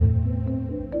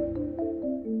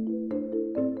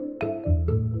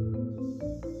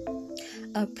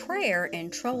A Prayer in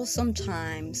Troublesome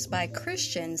Times by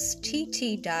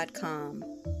ChristiansTT.com.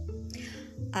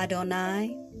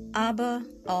 Adonai, Abba,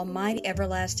 Almighty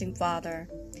Everlasting Father,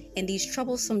 in these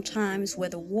troublesome times where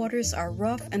the waters are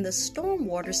rough and the storm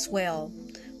waters swell,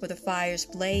 where the fires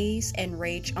blaze and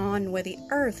rage on, where the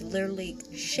earth literally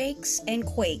shakes and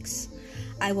quakes,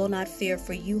 I will not fear,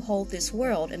 for you hold this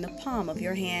world in the palm of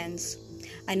your hands.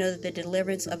 I know that the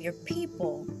deliverance of your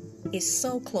people is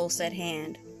so close at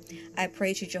hand. I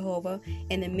praise you, Jehovah,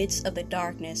 in the midst of the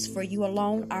darkness, for you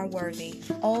alone are worthy,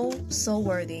 oh, so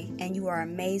worthy, and you are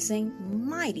amazing,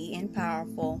 mighty, and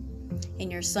powerful. In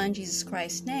your Son, Jesus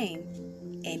Christ's name,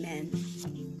 amen.